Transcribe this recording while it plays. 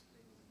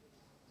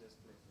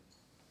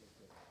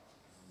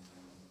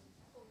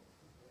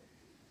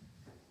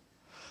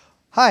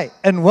Hi,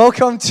 and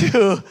welcome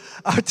to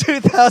our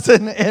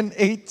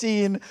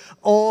 2018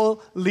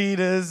 All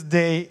Leaders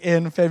Day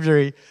in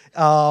February.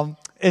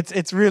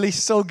 It's really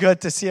so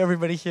good to see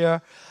everybody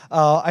here.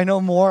 I know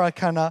more are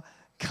kind of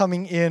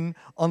coming in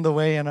on the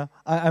way, and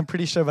I'm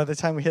pretty sure by the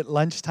time we hit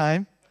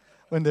lunchtime,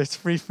 when there's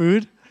free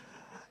food,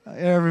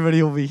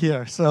 everybody will be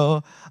here.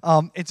 So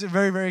it's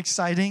very, very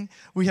exciting.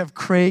 We have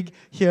Craig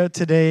here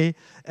today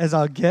as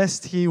our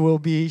guest. He will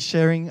be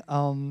sharing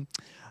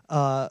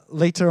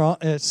later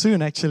on,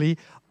 soon actually,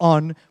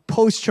 on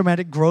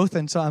post-traumatic growth,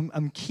 and so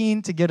I'm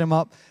keen to get him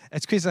up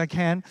as quick as I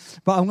can.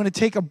 But I'm going to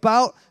take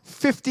about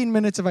 15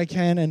 minutes if I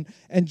can,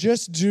 and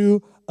just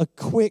do a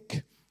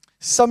quick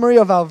summary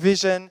of our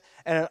vision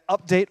and an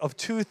update of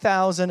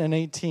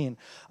 2018.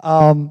 But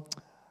I'm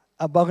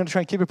going to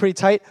try and keep it pretty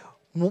tight.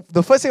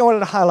 The first thing I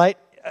wanted to highlight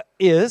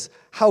is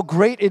how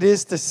great it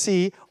is to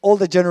see all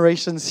the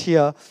generations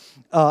here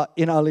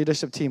in our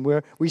leadership team,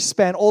 where we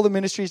span all the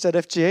ministries at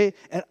FGA,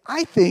 and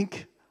I think, I'm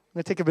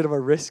going to take a bit of a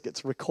risk,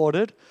 it's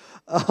recorded,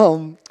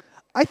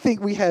 I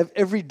think we have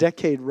every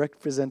decade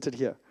represented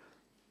here.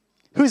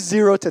 Who's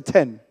 0 to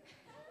 10?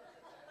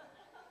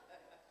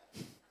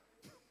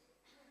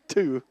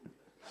 2.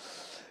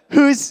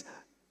 Who's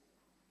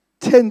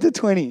 10 to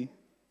 20?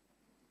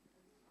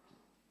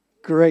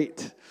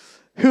 Great.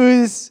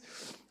 Who's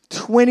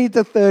 20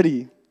 to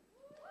 30?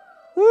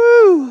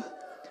 Woo!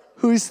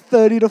 Who's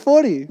 30 to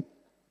 40?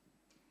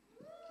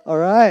 All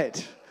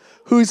right.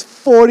 Who's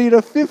 40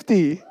 to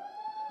 50?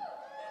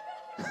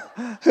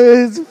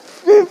 Who's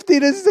 50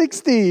 to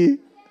 60?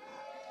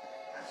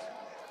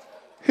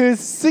 Who's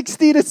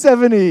 60 to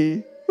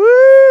 70?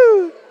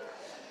 Woo!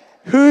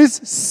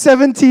 Who's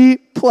 70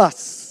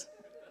 plus?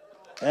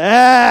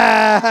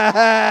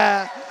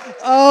 Ah!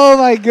 Oh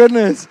my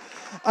goodness.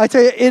 I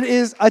tell you,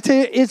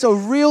 it's a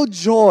real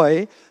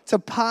joy to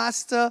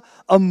pastor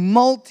a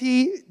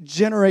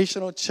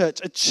multi-generational church,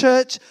 a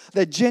church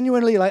that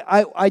genuinely, like,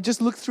 I just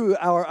looked through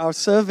our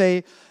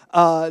survey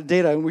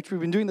data, in which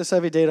we've been doing the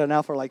survey data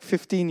now for like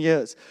 15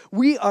 years.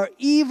 We are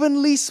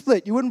evenly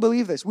split. You wouldn't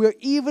believe this. We are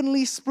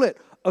evenly split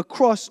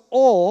across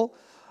all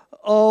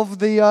of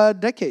the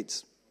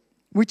decades,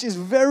 which is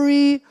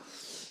very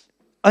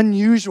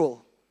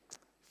unusual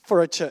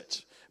for a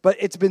church. But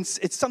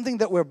it's something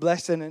that we're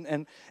blessed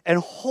in, and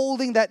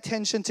holding that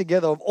tension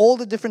together of all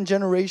the different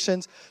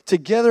generations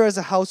together as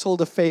a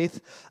household of faith,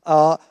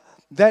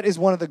 that is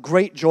one of the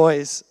great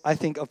joys, I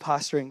think, of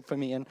pastoring for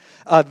me. And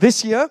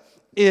this year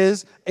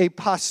is a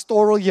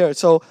pastoral year.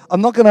 So I'm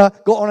not going to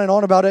go on and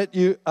on about it.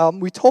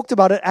 We talked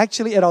about it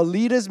actually at our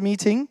leaders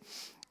meeting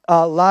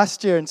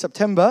last year in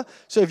September.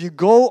 So if you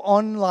go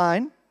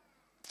online,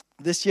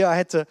 this year I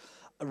had to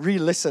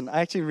re-listen.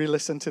 I actually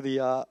re-listened to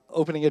the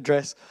opening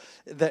address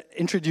that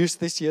introduced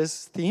this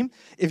year's theme.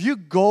 If you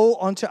go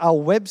onto our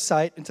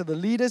website, into the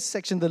leaders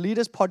section, the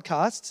leaders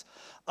podcasts,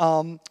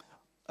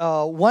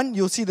 one,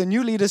 you'll see the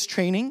new leaders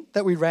training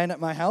that we ran at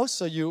my house,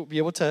 so you'll be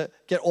able to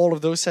get all of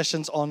those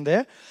sessions on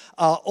there.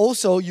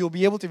 Also, you'll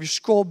be able to, if you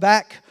scroll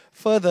back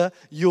further,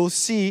 you'll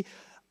see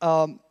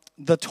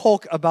the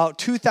talk about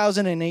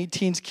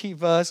 2018's key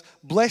verse,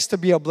 blessed to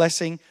be a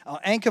blessing. Our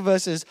anchor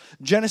verse is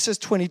Genesis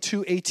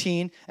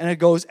 22:18, and it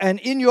goes, "And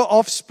in your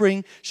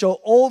offspring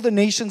shall all the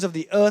nations of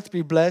the earth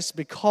be blessed,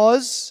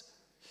 because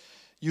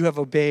you have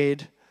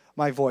obeyed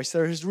my voice."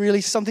 There is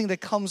really something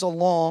that comes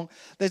along.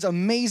 There's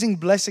amazing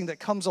blessing that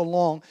comes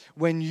along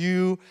when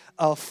you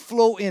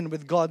flow in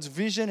with God's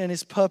vision and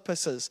His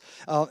purposes.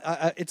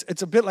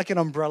 It's a bit like an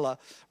umbrella,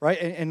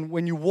 right? And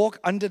when you walk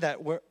under that,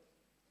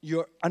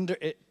 you're under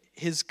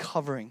His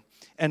covering.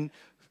 And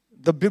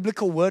the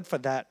biblical word for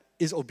that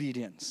is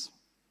obedience.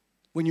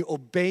 When you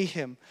obey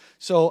Him.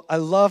 So I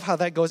love how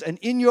that goes. And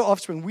in your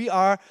offspring, we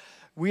are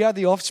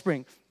the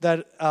offspring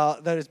that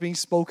is being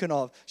spoken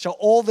of. Shall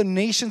all the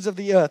nations of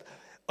the earth.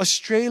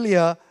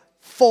 Australia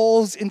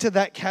falls into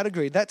that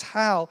category. That's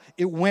how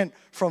it went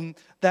from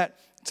that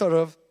sort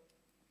of,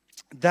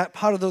 that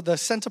part of the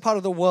center part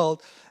of the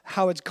world,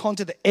 how it's gone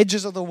to the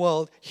edges of the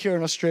world here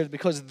in Australia,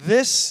 because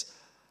this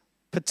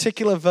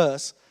particular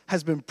verse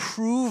has been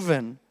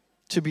proven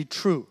to be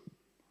true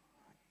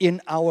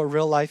in our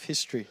real life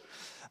history.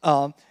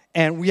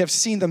 And we have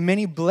seen the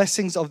many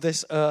blessings of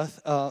this earth,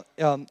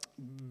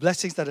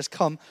 blessings that has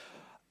come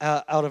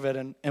out of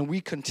it, and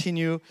we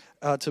continue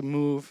to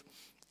move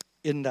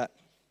in that.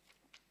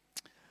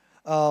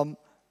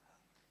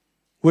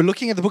 We're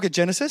looking at the book of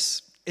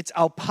Genesis. It's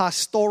our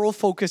pastoral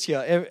focus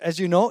here. As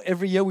you know,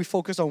 every year we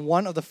focus on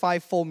one of the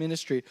fivefold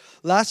ministry.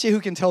 Last year, who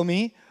can tell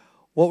me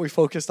what we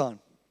focused on?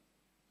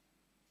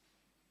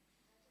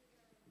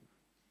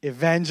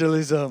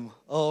 Evangelism.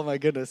 Oh my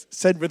goodness.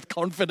 Said with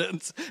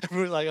confidence. We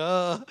were like,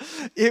 oh.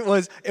 It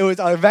was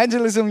our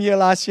evangelism year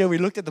last year. We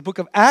looked at the book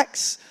of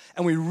Acts,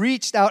 and we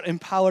reached out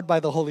empowered by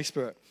the Holy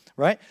Spirit.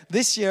 Right?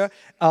 This year,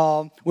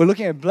 we're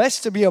looking at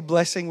blessed to be a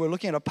blessing. We're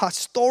looking at a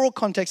pastoral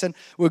context, and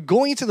we're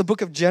going into the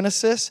book of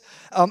Genesis.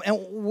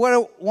 And what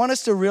I want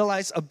us to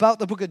realize about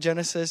the book of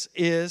Genesis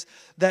is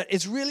that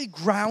it's really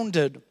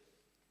grounded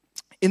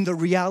in the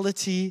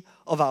reality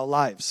of our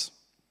lives.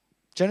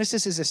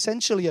 Genesis is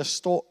essentially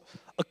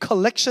a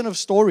collection of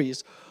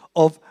stories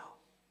of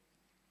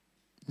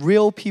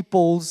real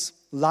people's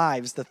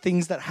lives, the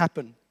things that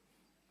happen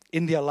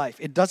in their life.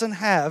 It doesn't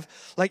have,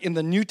 like in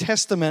the New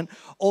Testament,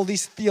 all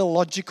these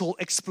theological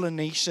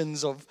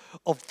explanations of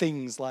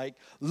things like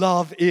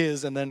love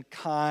is, and then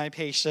kind,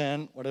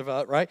 patient,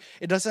 whatever, right?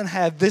 It doesn't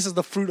have, this is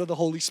the fruit of the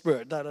Holy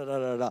Spirit, da da da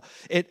da da.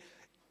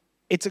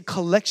 It's a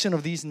collection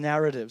of these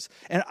narratives.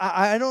 And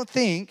I don't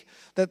think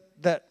that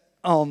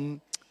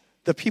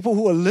the people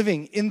who are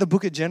living in the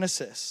book of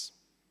Genesis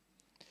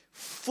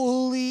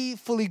fully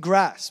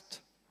grasped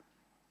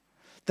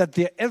that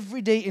their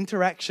everyday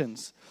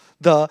interactions,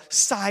 the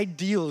side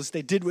deals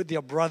they did with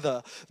their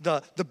brother,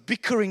 the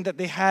bickering that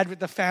they had with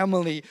the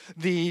family,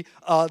 the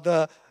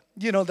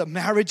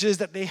marriages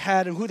that they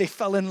had and who they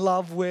fell in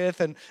love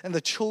with, and the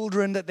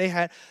children that they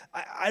had.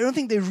 I don't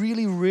think they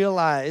really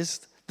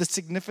realized the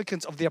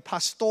significance of their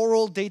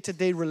pastoral,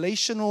 day-to-day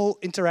relational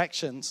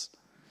interactions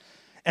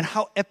and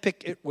how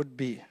epic it would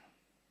be,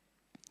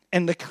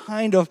 and the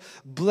kind of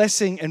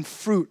blessing and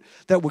fruit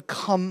that would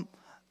come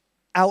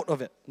out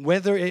of it,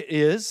 whether it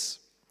is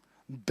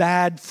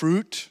bad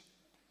fruit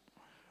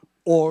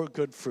or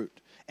good fruit.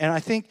 And I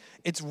think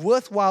it's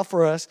worthwhile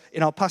for us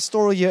in our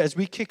pastoral year as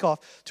we kick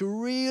off to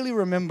really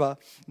remember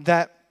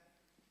that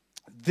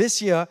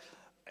this year,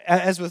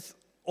 as with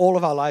all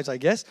of our lives, I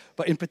guess,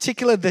 but in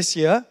particular this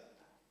year,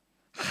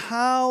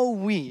 how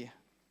we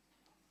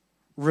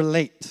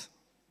relate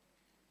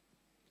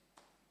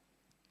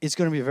is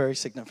going to be very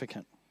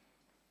significant.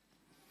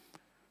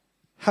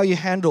 How you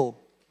handle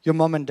your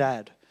mom and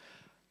dad,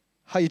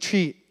 how you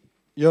treat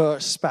your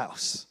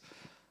spouse,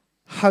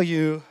 how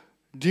you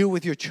deal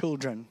with your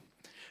children,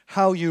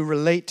 how you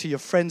relate to your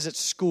friends at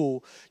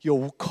school,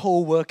 your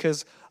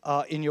co-workers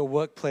in your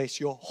workplace,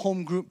 your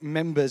home group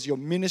members, your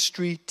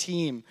ministry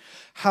team,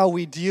 how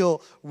we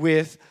deal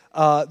with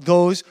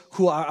those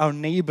who are our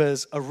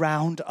neighbors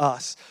around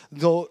us,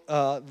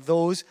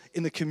 those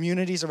in the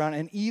communities around,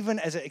 and even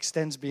as it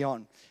extends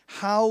beyond.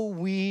 How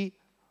we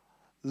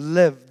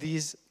live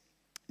these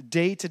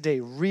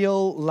day-to-day,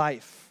 real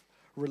life,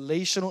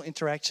 relational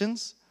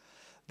interactions,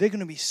 they're going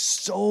to be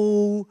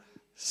so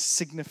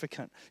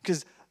significant,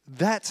 because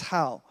that's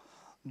how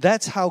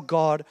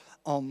God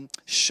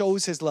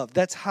shows His love.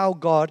 That's how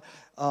God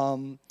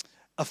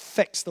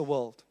affects the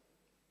world.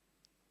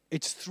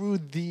 It's through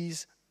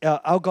these.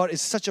 Our God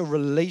is such a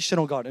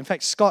relational God. In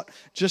fact, Scott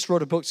just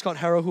wrote a book. Scott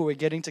Harrow, who we're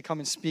getting to come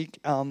and speak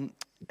and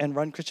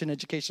run Christian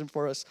education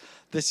for us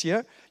this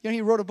year.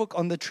 He wrote a book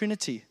on the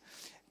Trinity.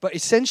 But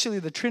essentially,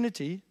 the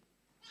Trinity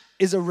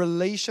is a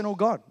relational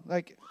God,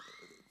 like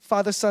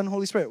Father, Son,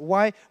 Holy Spirit.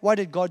 Why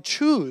did God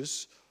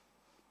choose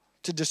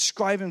to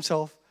describe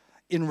Himself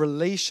in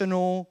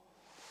relational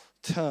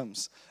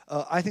terms?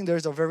 I think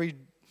there's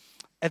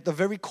at the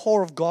very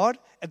core of God,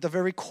 at the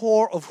very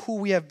core of who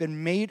we have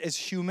been made as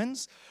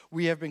humans,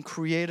 we have been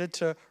created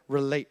to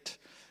relate.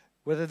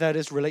 Whether that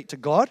is relate to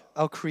God,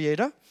 our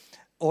Creator,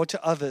 or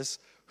to others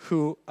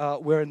who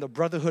we're in the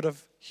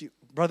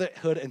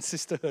brotherhood and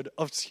sisterhood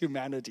of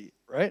humanity,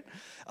 right?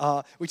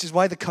 Which is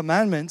why the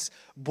commandments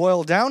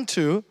boil down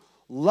to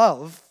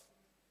love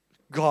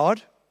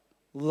God,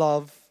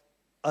 love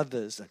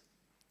others.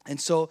 And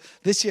so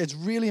this year it's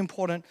really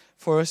important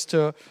for us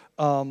to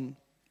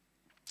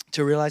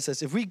realize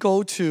this. If we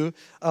go to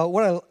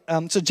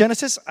so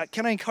Genesis,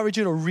 can I encourage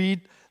you to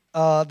read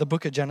the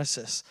book of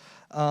Genesis?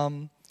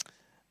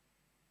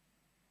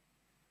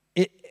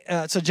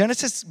 So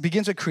Genesis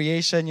begins with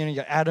creation. You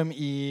got Adam,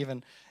 Eve,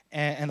 and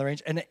the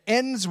range, and it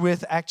ends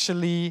with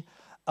actually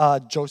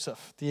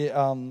Joseph, the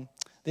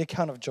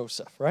account of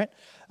Joseph, right?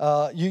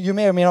 You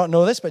may or may not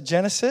know this, but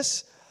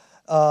Genesis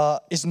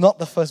is not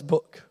the first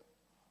book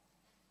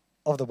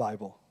of the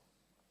Bible.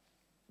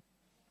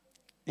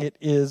 It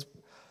is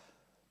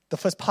the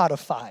first part of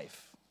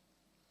 5.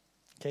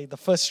 Okay, the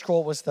first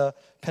scroll was the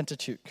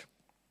Pentateuch,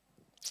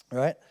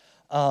 right?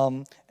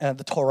 And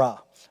the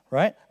Torah,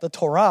 right? The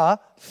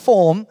Torah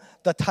form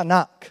the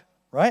Tanakh,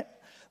 right?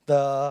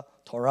 The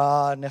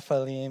Torah,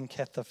 Nephilim,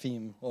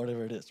 Kethaphim,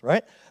 whatever it is,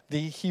 right?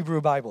 The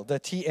Hebrew Bible, the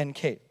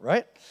TNK,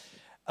 right?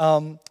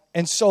 And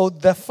so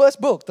the first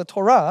book, the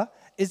Torah,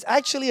 is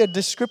actually a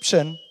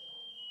description.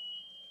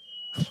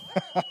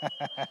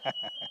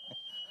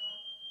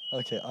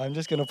 Okay, I'm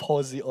just going to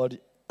pause the audio.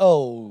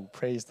 Oh,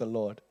 praise the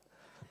Lord.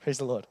 Praise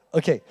the Lord.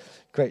 Okay,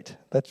 great.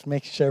 Let's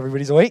make sure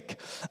everybody's awake.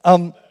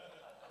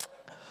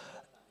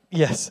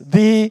 Yes,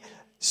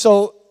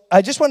 so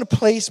I just want to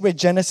place where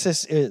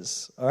Genesis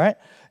is, all right?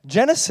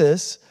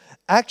 Genesis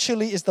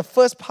actually is the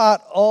first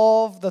part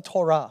of the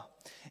Torah.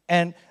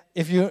 And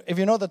if you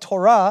know the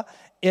Torah,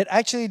 it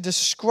actually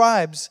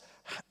describes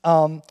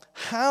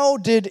how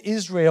did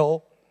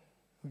Israel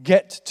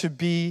get to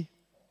be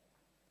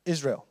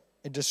Israel.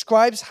 It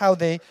describes how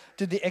they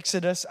did the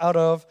exodus out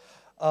of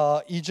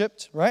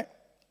Egypt, right?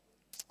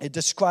 It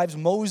describes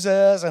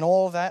Moses and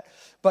all of that.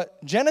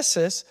 But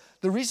Genesis,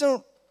 the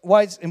reason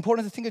why it's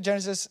important to think of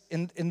Genesis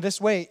in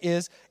this way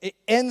is it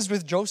ends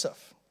with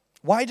Joseph.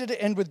 Why did it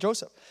end with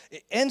Joseph?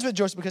 It ends with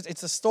Joseph because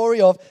it's a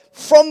story of,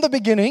 from the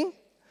beginning,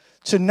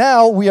 to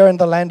now we are in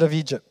the land of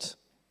Egypt.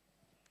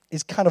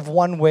 Is kind of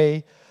one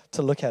way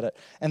to look at it.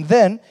 And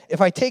then,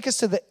 if I take us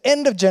to the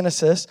end of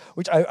Genesis,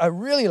 which I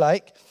really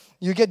like,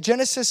 you get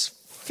Genesis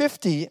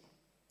 50,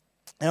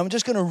 and I'm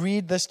just going to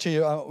read this to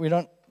you. We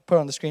don't put it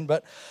on the screen,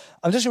 but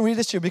I'm just going to read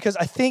this to you because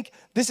I think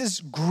this is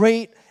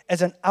great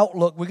as an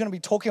outlook. We're going to be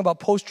talking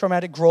about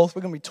post-traumatic growth.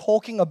 We're going to be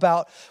talking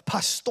about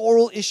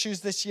pastoral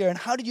issues this year and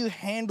how do you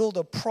handle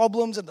the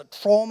problems and the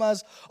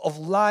traumas of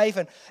life.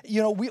 And,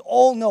 we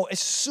all know as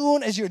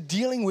soon as you're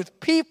dealing with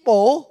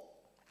people,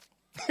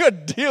 you're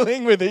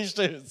dealing with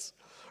issues,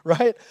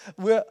 right?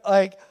 We're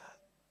like,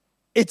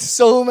 it's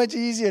so much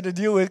easier to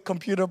deal with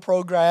computer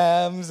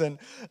programs and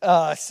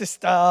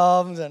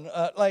systems and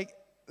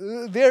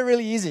they're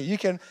really easy. You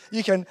can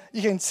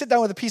sit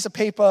down with a piece of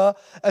paper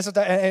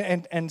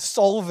and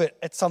solve it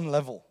at some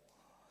level.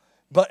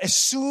 But as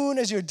soon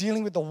as you're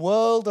dealing with the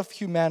world of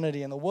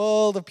humanity and the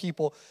world of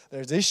people,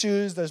 there's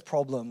issues, there's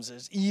problems,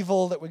 there's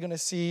evil that we're going to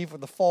see for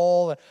the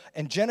fall.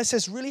 And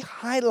Genesis really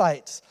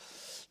highlights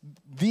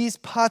these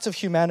parts of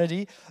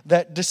humanity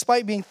that,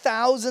 despite being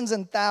thousands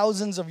and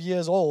thousands of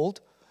years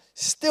old,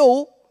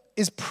 still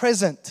is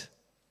present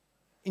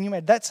in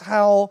humanity. That's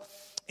how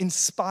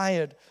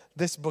inspired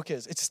this book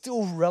is. It's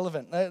still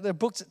relevant. There are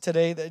books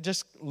today that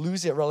just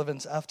lose their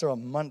relevance after a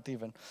month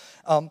even.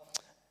 And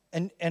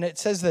it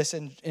says this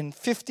in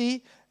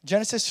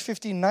Genesis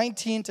 50,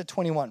 19 to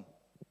 21.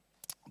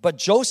 But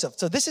Joseph,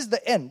 so this is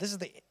the end. This is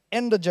the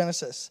end of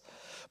Genesis.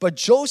 But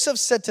Joseph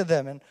said to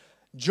them, and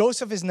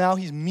Joseph is now,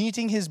 he's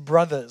meeting his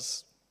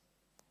brothers,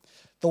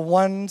 the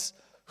ones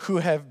who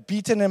have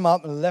beaten him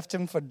up and left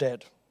him for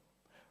dead,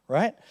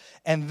 right?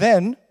 And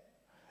then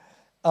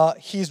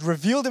he's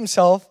revealed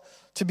himself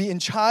to be in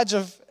charge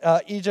of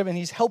Egypt, and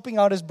he's helping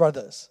out his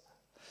brothers.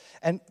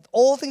 And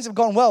all things have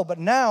gone well, but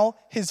now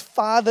his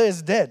father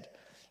is dead.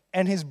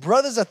 And his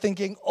brothers are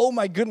thinking, oh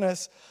my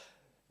goodness,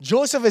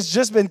 Joseph has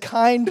just been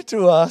kind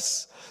to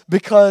us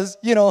because,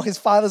 his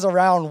father's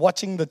around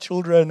watching the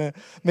children and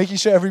making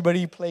sure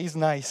everybody plays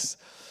nice.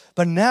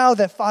 But now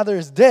that father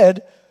is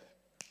dead,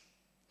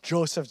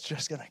 Joseph's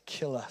just going to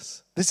kill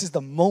us. This is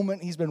the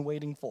moment he's been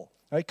waiting for,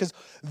 right? Because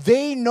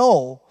they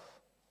know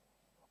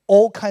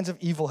all kinds of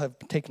evil have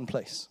taken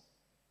place.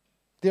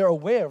 They're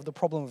aware of the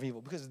problem of evil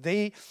because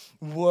they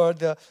were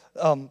the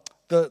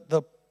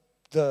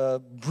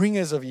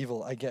bringers of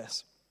evil, I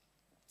guess.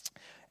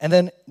 And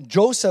then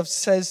Joseph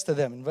says to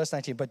them in verse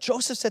 19, but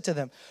Joseph said to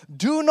them,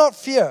 do not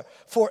fear,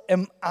 for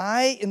am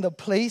I in the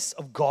place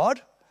of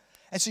God?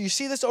 And so you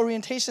see this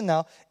orientation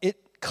now.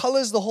 It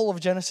colors the whole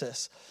of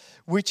Genesis,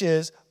 which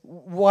is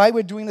why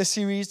we're doing the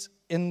series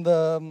in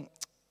our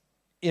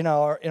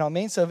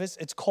main service.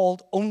 It's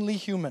called Only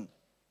Human.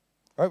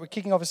 Right? We're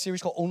kicking off a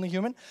series called Only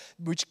Human,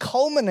 which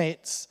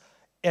culminates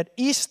at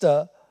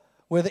Easter,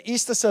 where the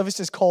Easter service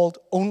is called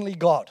Only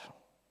God.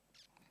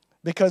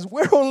 Because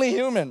we're only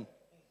human.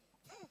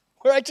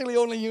 We're actually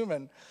only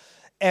human.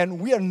 And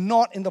we are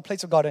not in the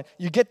place of God. And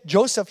you get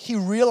Joseph, he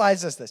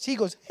realizes this. He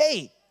goes,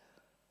 hey,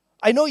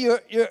 I know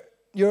you're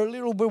a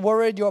little bit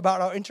worried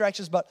about our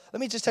interactions, but let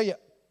me just tell you,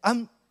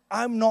 I'm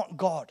not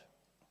God.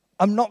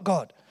 I'm not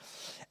God.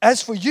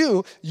 As for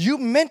you, you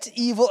meant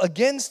evil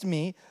against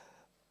me,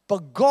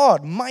 but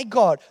God, my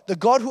God, the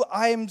God who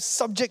I am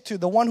subject to,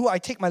 the one who I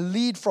take my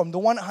lead from, the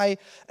one I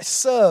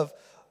serve,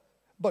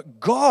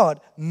 but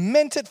God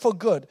meant it for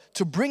good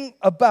to bring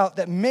about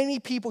that many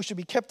people should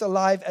be kept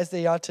alive as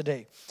they are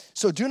today.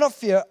 So do not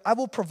fear, I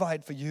will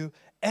provide for you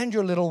and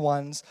your little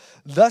ones.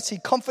 Thus he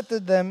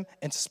comforted them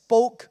and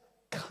spoke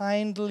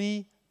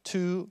kindly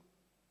to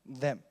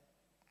them.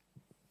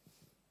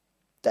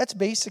 That's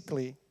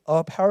basically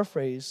our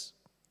paraphrase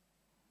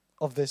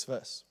of this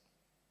verse.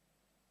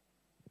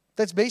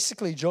 That's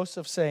basically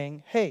Joseph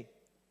saying, hey,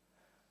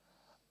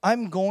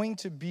 I'm going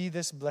to be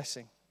this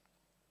blessing.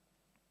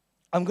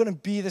 I'm going to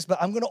be this,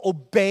 but I'm going to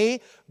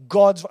obey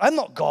God's voice. I'm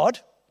not God.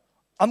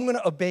 I'm going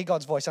to obey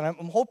God's voice. And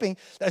I'm hoping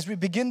that as we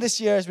begin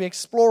this year, as we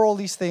explore all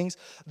these things,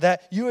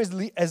 that you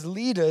as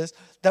leaders,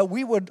 that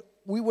we would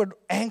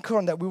anchor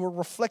on that, we would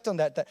reflect on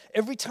that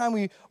every time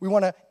we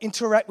want to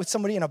interact with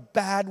somebody in a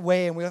bad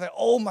way, and we're like,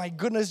 oh my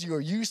goodness,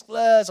 you're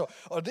useless,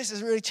 or this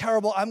is really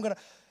terrible,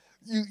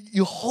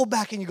 you hold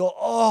back and you go,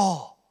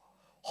 oh,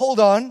 hold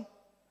on,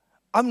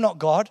 I'm not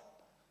God.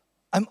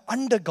 I'm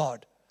under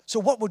God. So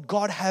what would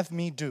God have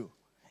me do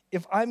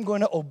if I'm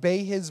going to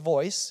obey His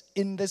voice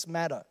in this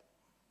matter?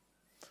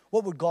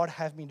 What would God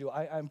have me do?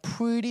 I'm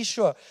pretty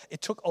sure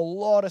it took a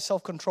lot of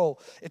self-control.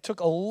 It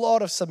took a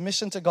lot of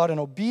submission to God and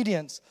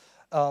obedience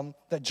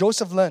that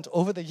Joseph learned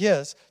over the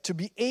years to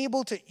be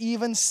able to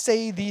even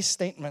say these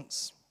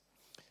statements.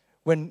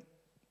 When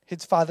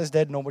his father's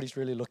dead, nobody's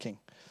really looking.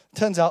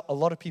 Turns out a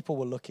lot of people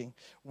were looking.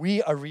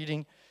 We are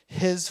reading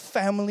his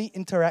family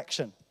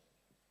interaction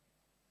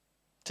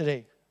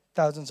today,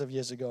 thousands of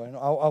years ago. And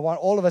I want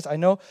all of us, I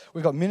know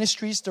we've got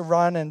ministries to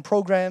run and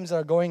programs that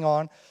are going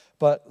on,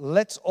 but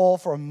let's all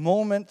for a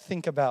moment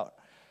think about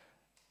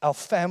our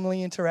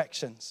family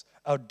interactions,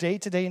 our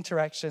day-to-day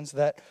interactions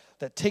that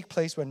take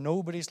place when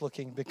nobody's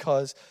looking,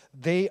 because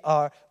they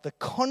are the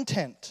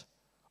content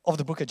of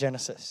the book of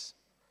Genesis.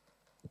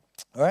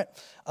 All right?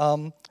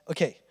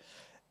 Okay.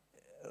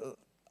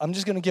 I'm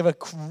just going to give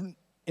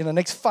in the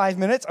next 5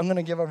 minutes, I'm going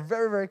to give a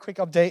very, very quick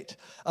update.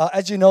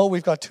 As you know,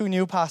 we've got two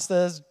new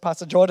pastors,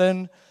 Pastor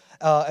Jordan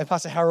and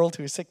Pastor Harold,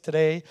 who is sick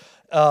today.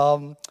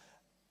 They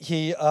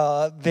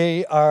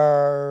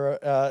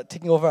are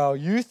taking over our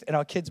youth and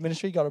our kids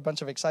ministry. Got a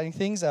bunch of exciting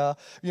things.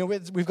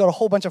 We've got a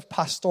whole bunch of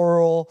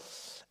pastoral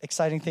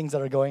exciting things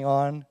that are going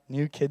on.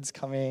 New kids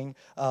coming.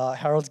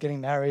 Harold's getting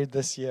married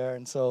this year,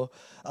 and so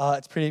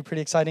it's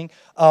pretty exciting.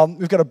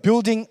 We've got a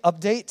building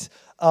update.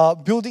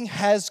 Building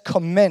has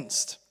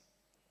commenced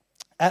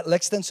at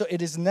Lexington, so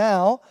it is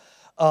now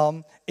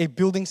a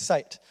building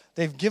site.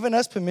 They've given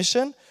us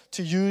permission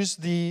to use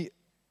the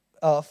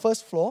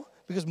first floor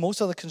because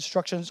most of the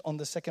construction's on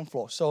the second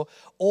floor. So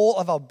all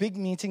of our big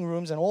meeting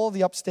rooms and all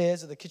the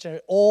upstairs, the kitchen,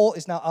 all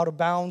is now out of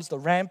bounds. The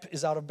ramp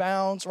is out of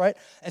bounds, right?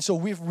 And so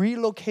we've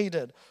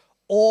relocated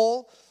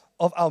all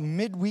of our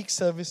midweek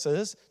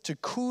services to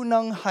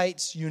Kunang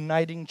Heights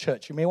Uniting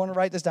Church. You may want to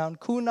write this down,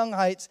 Kunang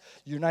Heights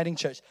Uniting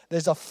Church.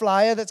 There's a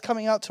flyer that's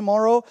coming out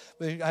tomorrow.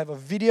 I have a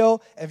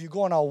video. If you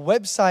go on our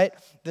website,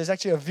 there's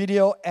actually a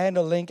video and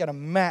a link and a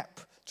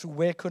map to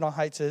where Kunang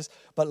Heights is.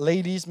 But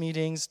ladies'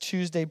 meetings,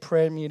 Tuesday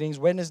prayer meetings,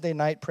 Wednesday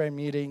night prayer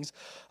meetings,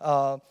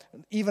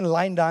 even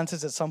line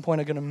dances at some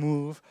point are going to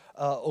move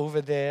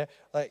over there.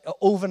 Like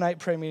overnight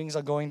prayer meetings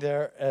are going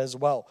there as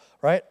well,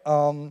 right?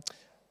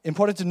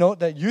 Important to note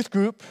that youth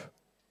group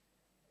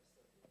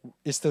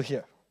is still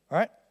here, all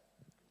right?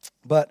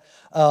 But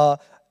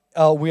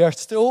we are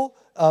still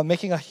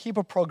making a heap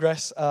of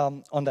progress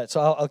on that.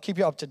 So I'll keep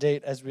you up to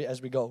date as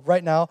we go.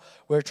 Right now,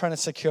 we're trying to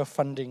secure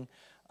funding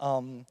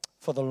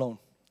for the loan.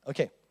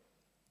 Okay.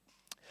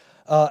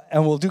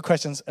 And we'll do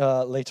questions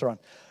later on.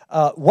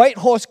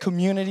 Whitehorse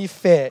Community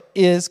Fair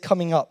is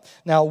coming up.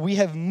 Now, we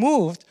have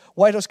moved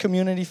Whitehorse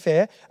Community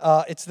Fair.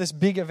 It's this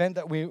big event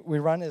that we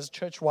run as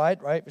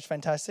church-wide, right, which is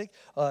fantastic.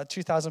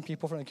 2,000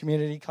 people from the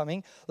community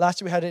coming. Last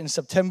year we had it in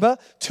September.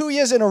 2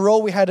 years in a row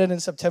we had it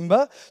in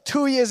September.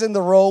 2 years in a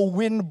row,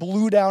 wind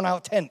blew down our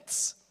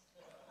tents.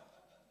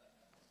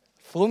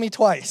 Fool me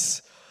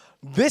twice.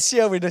 This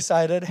year we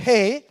decided,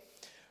 hey,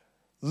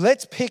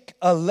 let's pick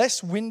a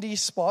less windy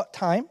spot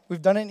time.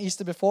 We've done it in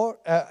Easter before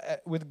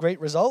with great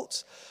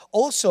results.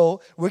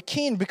 Also, we're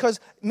keen because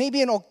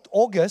maybe in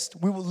August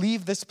we will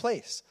leave this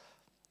place.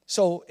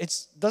 So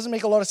it doesn't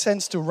make a lot of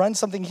sense to run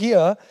something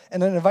here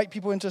and then invite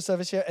people into a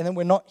service here and then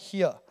we're not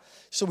here.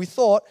 So we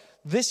thought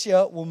this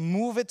year we'll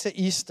move it to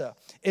Easter.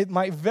 It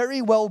might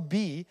very well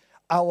be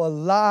our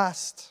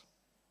last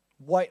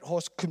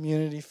Whitehorse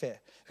Community Fair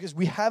because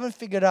we haven't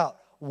figured out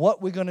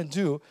what we're going to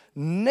do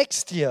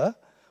next year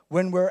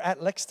when we're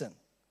at Lexington,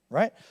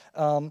 right?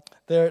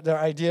 There are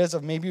ideas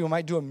of maybe we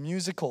might do a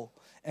musical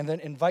and then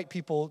invite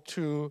people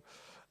to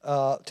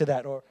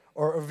that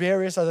or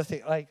various other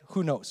things, like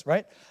who knows,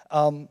 right?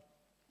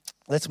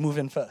 Let's move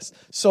in first.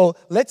 So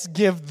let's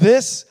give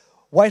this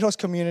Whitehorse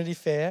Community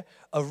Fair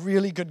a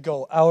really good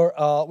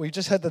go. We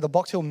just heard that the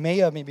Box Hill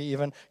Mayor maybe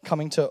even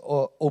coming to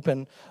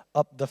open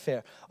up the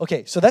fair.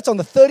 Okay, so that's on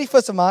the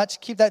 31st of March.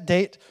 Keep that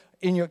date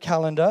in your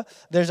calendar.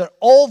 There's an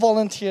All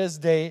Volunteers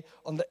Day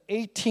on the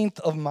 18th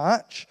of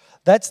March.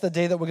 That's the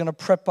day that we're going to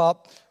prep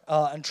up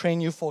and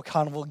train you for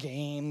carnival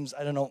games,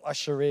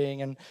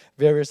 ushering and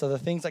various other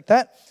things like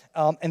that.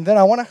 And then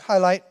I want to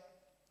highlight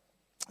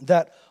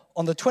that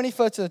on the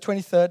 21st to the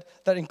 23rd,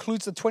 that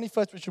includes the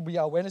 21st, which will be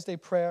our Wednesday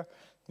prayer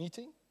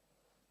meeting,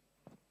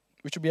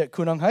 which will be at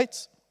Kunang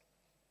Heights.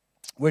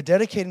 We're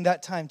dedicating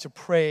that time to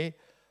pray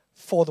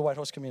for the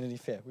Whitehorse Community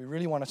Fair. We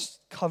really want to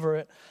cover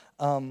it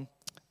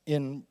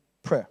in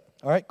prayer.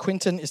 All right,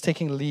 Quinton is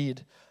taking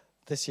lead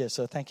this year,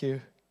 so thank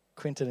you,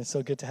 Quinton. It's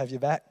so good to have you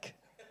back.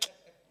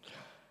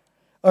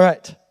 All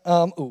right,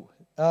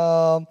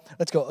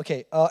 let's go.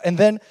 Okay, and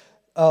then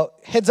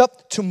heads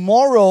up.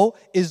 Tomorrow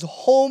is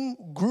Home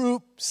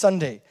Group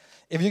Sunday.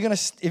 If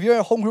you're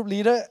a home group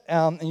leader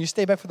and you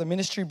stay back for the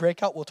ministry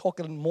breakout, we'll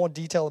talk in more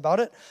detail about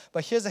it.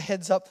 But here's a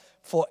heads up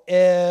for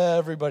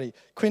everybody.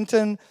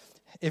 Quinton,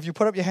 if you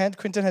put up your hand,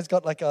 Quinton has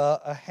got like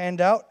a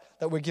handout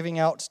that we're giving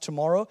out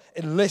tomorrow.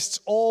 It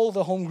lists all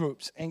the home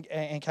groups and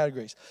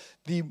categories.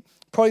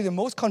 Probably the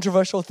most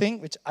controversial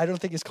thing, which I don't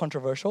think is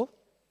controversial,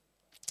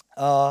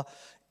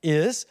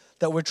 is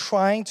that we're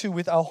trying to,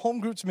 with our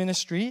home groups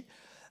ministry,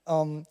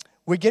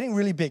 we're getting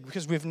really big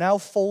because we've now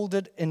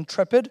folded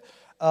Intrepid,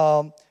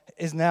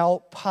 is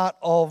now part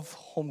of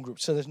home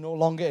groups. So there's no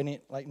longer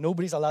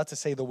nobody's allowed to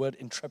say the word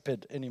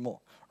Intrepid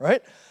anymore,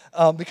 right?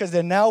 Because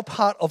they're now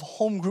part of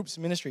home groups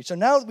ministry. So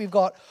now that we've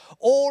got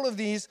all of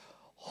these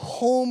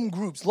home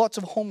groups, lots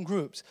of home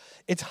groups,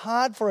 it's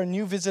hard for a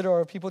new visitor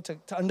or people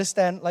to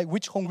understand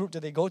which home group do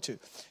they go to.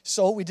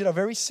 So we did a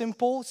very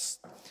simple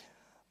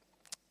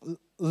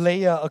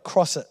layer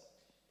across it.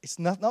 It's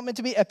not meant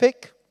to be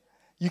epic.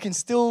 You can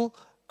still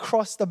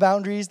cross the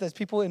boundaries. There's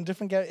people in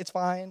different it's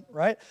fine,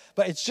 right?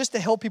 But it's just to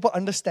help people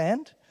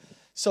understand.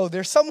 So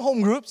there's some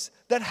home groups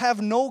that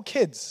have no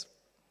kids.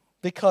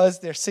 because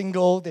they're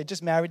single, they're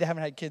just married, they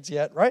haven't had kids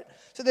yet, right?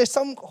 So there's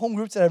some home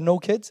groups that have no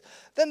kids.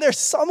 Then there's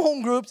some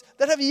home groups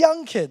that have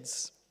young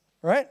kids,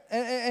 right?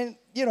 And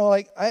you know,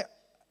 like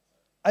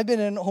I've been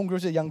in home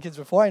groups with young kids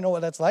before. I know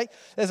what that's like.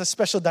 There's a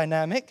special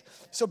dynamic.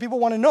 So people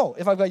want to know,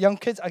 if I've got young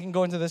kids, I can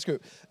go into this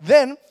group.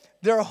 Then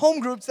there are home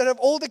groups that have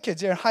older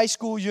kids. They're in high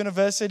school,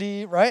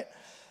 university, right?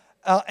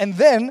 And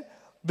then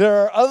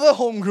there are other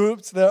home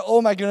groups that,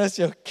 oh my goodness,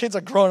 your kids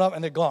are grown up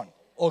and they're gone,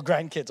 or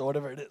grandkids, or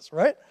whatever it is,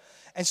 right?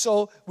 And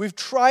so we've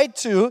tried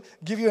to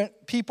give you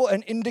people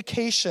an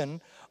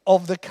indication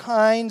of the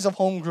kinds of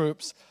home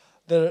groups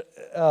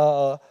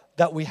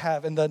that we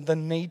have and the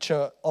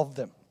nature of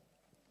them,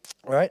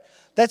 right?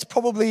 That's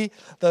probably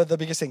the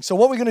biggest thing. So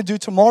what we're going to do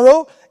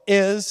tomorrow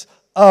is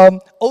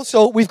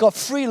also we've got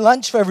free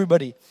lunch for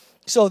everybody.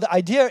 So the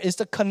idea is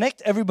to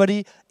connect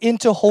everybody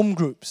into home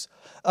groups.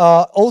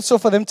 Also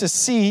for them to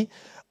see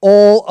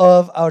all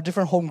of our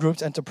different home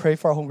groups and to pray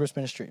for our home groups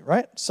ministry,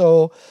 right?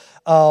 So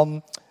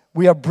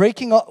we are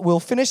breaking up. We'll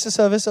finish the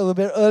service a little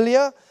bit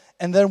earlier,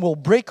 and then we'll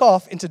break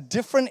off into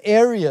different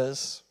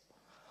areas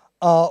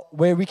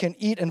where we can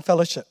eat and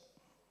fellowship.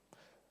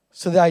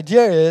 So the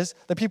idea is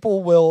that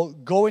people will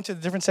go into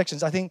the different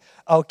sections. I think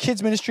our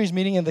kids ministry is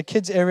meeting in the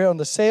kids area on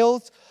the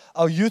sails.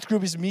 Our youth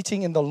group is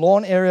meeting in the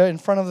lawn area in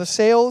front of the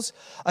sails.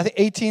 I think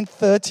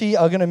 18:30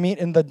 are going to meet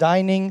in the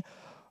dining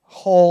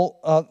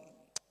hall.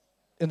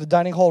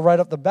 Right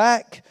up the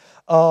back.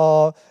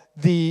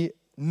 The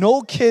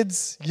no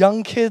kids,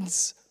 young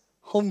kids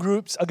home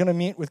groups are going to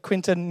meet with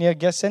Quinton near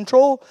Guest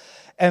Central.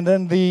 And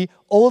then the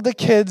older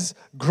kids,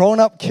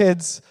 grown-up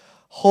kids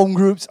home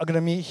groups are going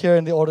to meet here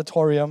in the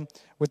auditorium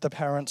with the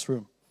parents'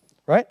 room,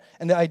 right?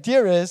 And the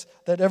idea is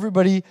that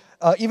everybody,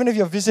 even if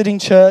you're visiting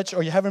church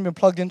or you haven't been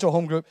plugged into a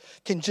home group,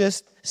 can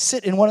just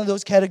sit in one of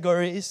those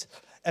categories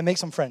and make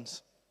some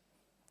friends.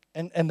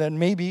 And then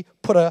maybe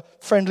put a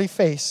friendly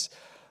face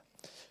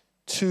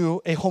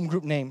to a home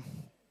group name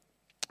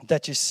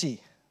that you see.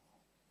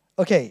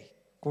 Okay,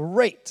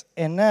 great.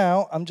 And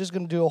now I'm just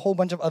going to do a whole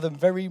bunch of other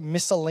very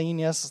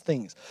miscellaneous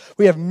things.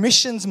 We have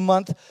Missions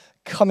Month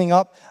coming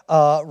up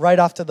right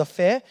after the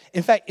fair.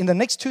 In fact, in the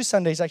next 2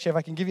 Sundays, actually, if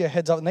I can give you a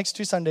heads up, the next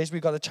 2 Sundays,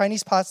 we've got the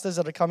Chinese pastors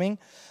that are coming.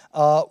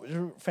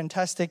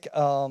 Fantastic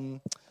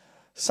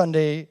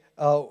Sunday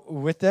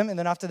with them. And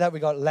then after that, we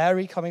got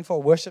Larry coming for a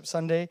worship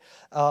Sunday.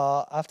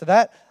 After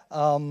that,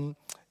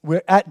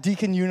 we're at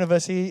Deakin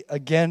University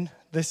again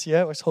this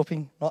year. I was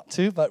hoping not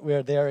to, but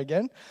we're there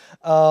again.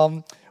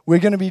 We're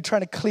going to be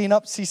trying to clean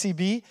up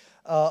CCB.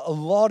 A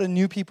lot of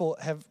new people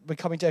have been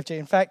coming to FJ.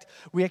 In fact,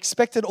 we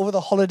expected over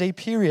the holiday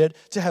period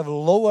to have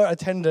lower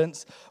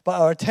attendance, but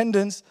our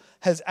attendance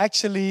has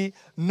actually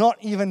not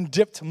even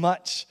dipped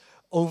much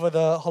over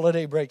the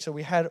holiday break. So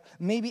we had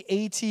maybe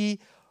 80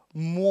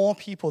 more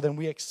people than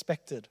we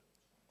expected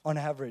on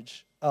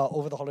average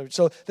over the holiday.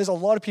 So there's a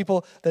lot of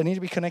people that need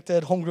to be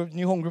connected.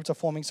 New home groups are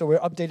forming, so we're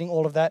updating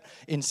all of that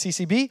in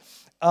CCB.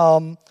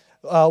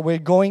 We're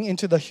going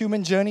into the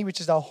Human Journey,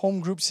 which is our home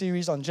group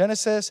series on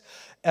Genesis.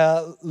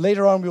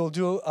 Later on, we will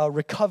do a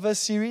Recover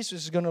series,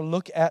 which is going to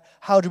look at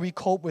how do we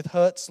cope with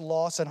hurts,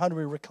 loss, and how do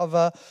we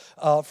recover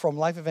from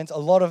life events. A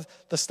lot of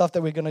the stuff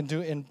that we're going to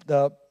do in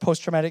the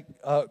post-traumatic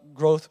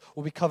growth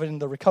will be covered in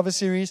the Recover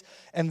series.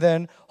 And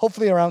then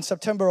hopefully around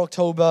September,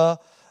 October,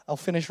 I'll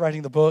finish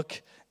writing the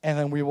book, and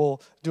then we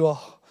will do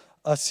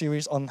a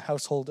series on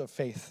Household of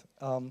Faith,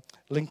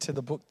 linked to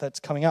the book that's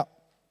coming out.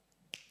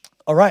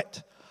 All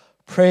right.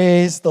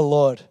 Praise the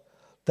Lord.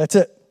 That's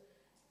it.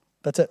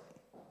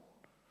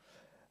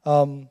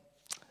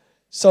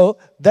 So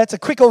that's a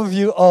quick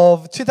overview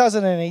of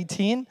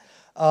 2018.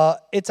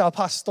 It's our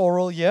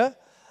pastoral year.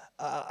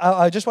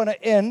 I just want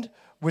to end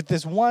with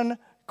this one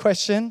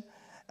question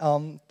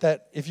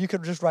that if you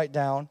could just write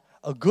down.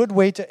 A good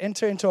way to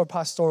enter into a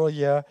pastoral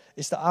year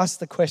is to ask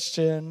the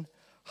question,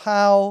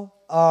 how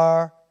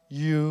are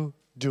you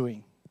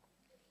doing?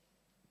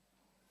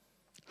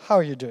 How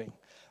are you doing?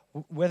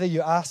 Whether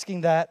you're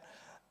asking that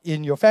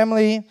in your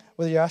family,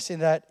 whether you're asking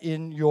that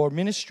in your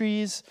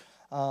ministries,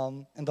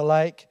 and the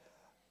like,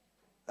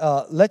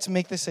 let's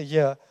make this a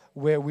year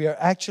where we are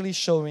actually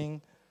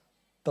showing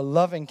the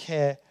love and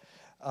care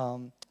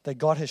that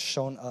God has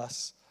shown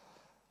us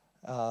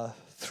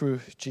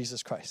through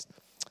Jesus Christ.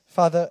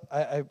 Father,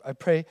 I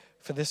pray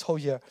for this whole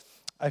year.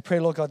 I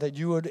pray, Lord God, that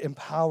you would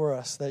empower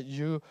us, that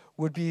you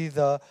would be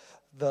the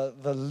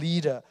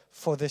leader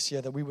for this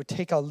year, that we would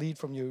take our lead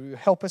from you. You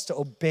help us to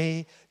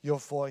obey your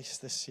voice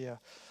this year.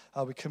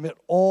 We commit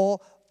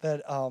all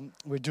that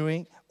we're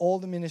doing, all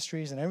the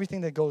ministries and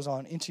everything that goes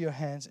on into your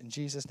hands in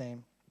Jesus'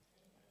 name.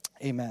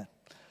 Amen.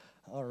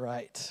 All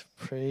right.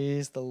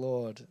 Praise the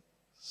Lord.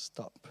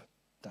 Stop.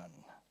 Done.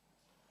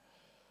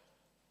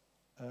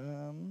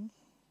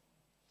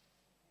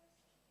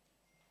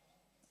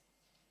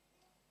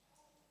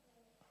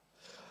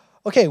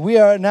 Okay, we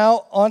are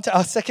now on to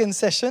our second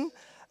session.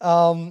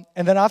 And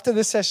then after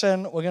this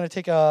session, we're going to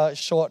take a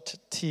short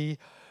tea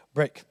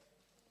break.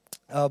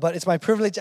 But it's my privilege